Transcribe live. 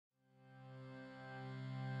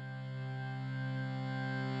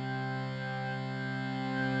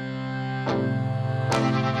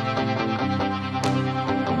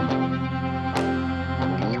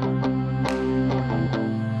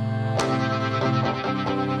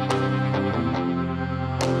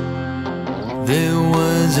There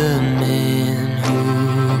was a man who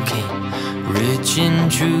came, rich in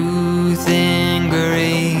truth and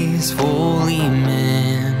grace, fully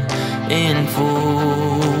man and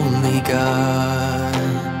fully God.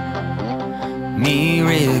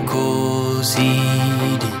 Miracles he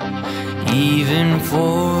did, even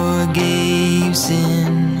forgave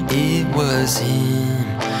sin. It was him,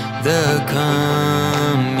 the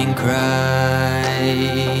coming Christ.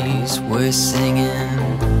 We're singing,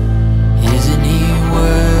 isn't he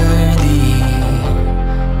worthy?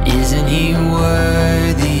 Isn't he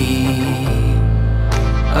worthy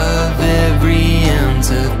of every ounce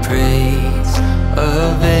of praise?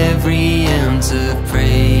 Of every ounce of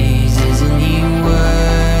praise. Isn't he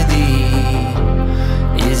worthy?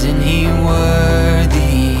 Isn't he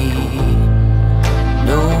worthy?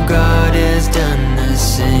 No, God has done the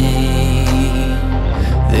same.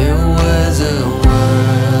 There was a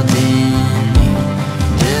world in need,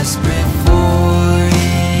 desperate for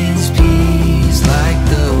His peace, like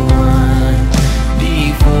the one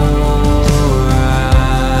before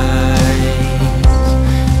us.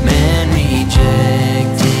 Man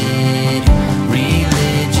rejected,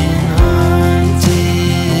 religion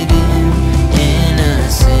haunted him.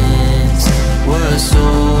 Innocence was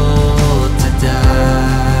sold to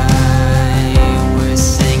die. We're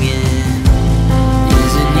singing,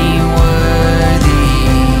 isn't He worthy?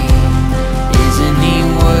 Isn't He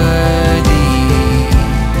worthy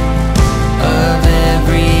of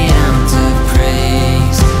every ounce of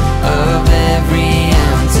praise? Of every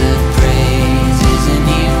ounce of praise. Isn't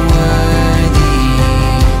He worthy?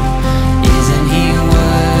 Isn't He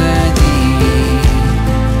worthy?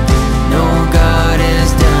 No, God has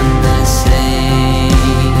done the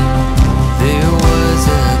same. There was a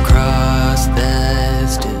cross that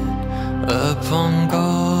stood upon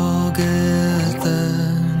Golgotha,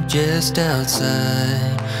 just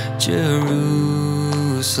outside Jerusalem.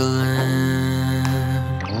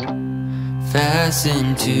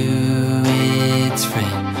 Fastened to its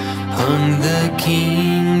frame hung the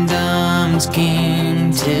kingdom's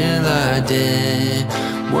King, till our debt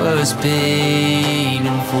was paid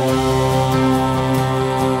in full.